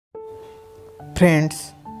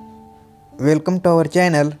Friends, welcome to our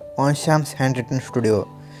channel on Sham's Handwritten Studio.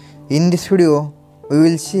 In this video, we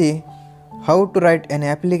will see how to write an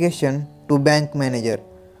application to bank manager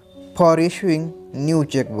for issuing new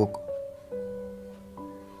checkbook.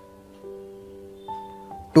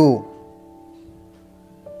 2.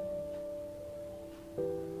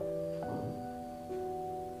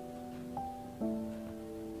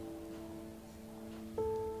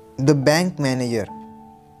 The bank manager.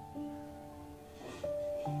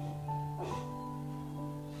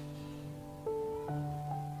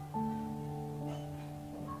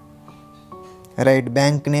 Write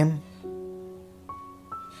bank name,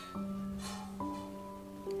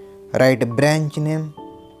 write branch name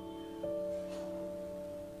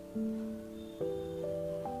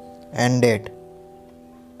and date.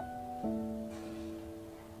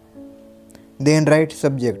 Then write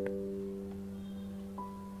subject.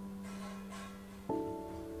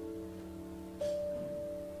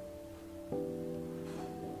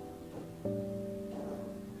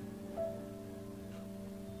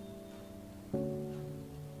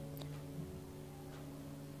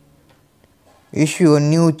 Issue a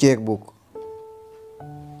new checkbook.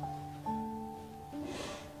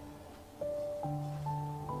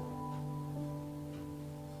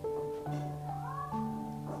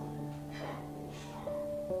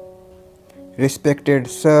 Respected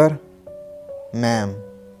sir, ma'am.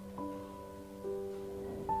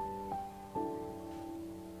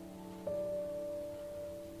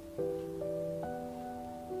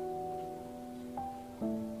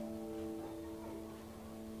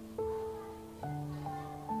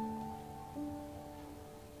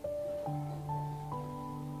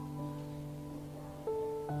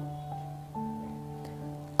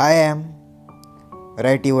 I am,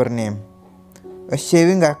 write your name, a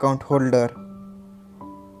saving account holder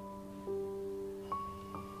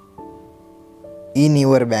in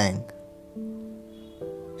your bank.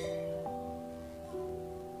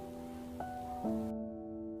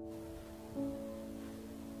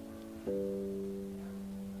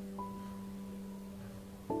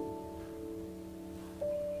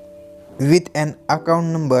 With an account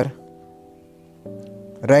number,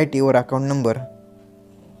 write your account number.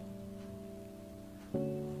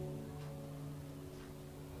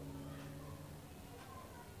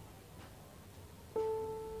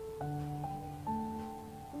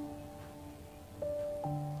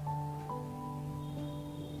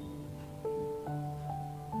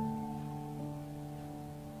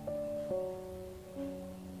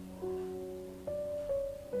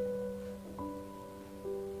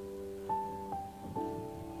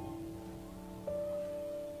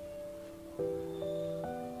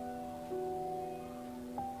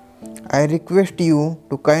 I request you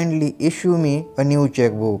to kindly issue me a new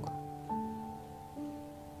checkbook.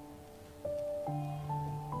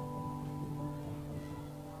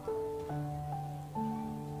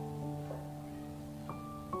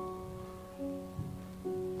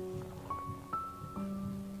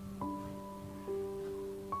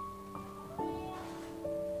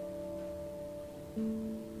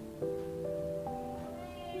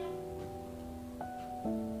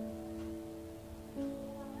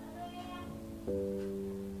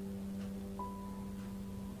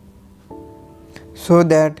 So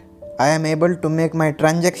that I am able to make my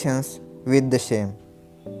transactions with the same.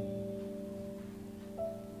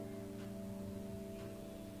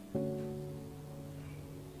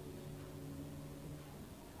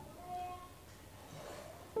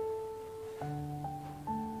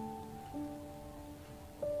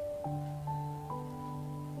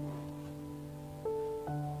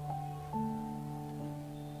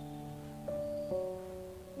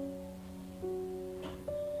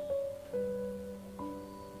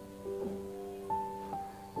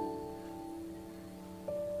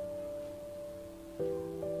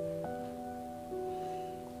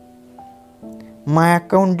 My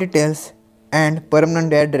account details and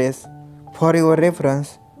permanent address for your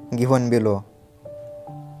reference given below.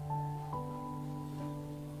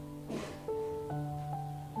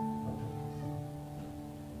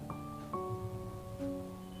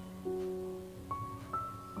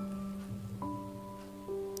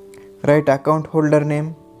 Write account holder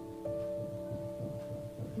name,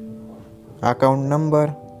 account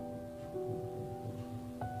number,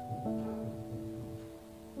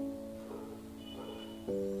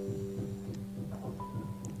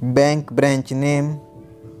 bank branch name,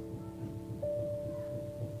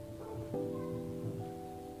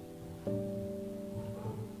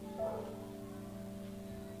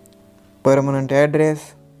 permanent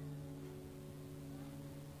address,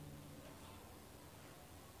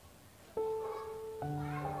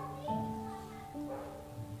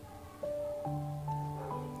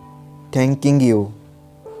 thanking you.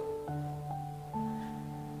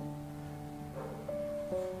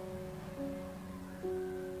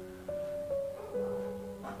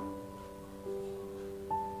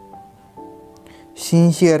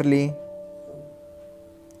 Sincerely,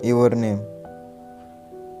 your name.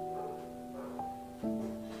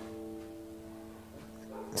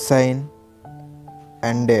 Sign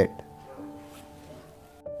and date.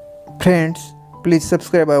 Friends, please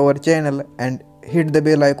subscribe our channel and hit the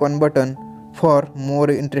bell icon button for more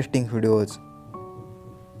interesting videos.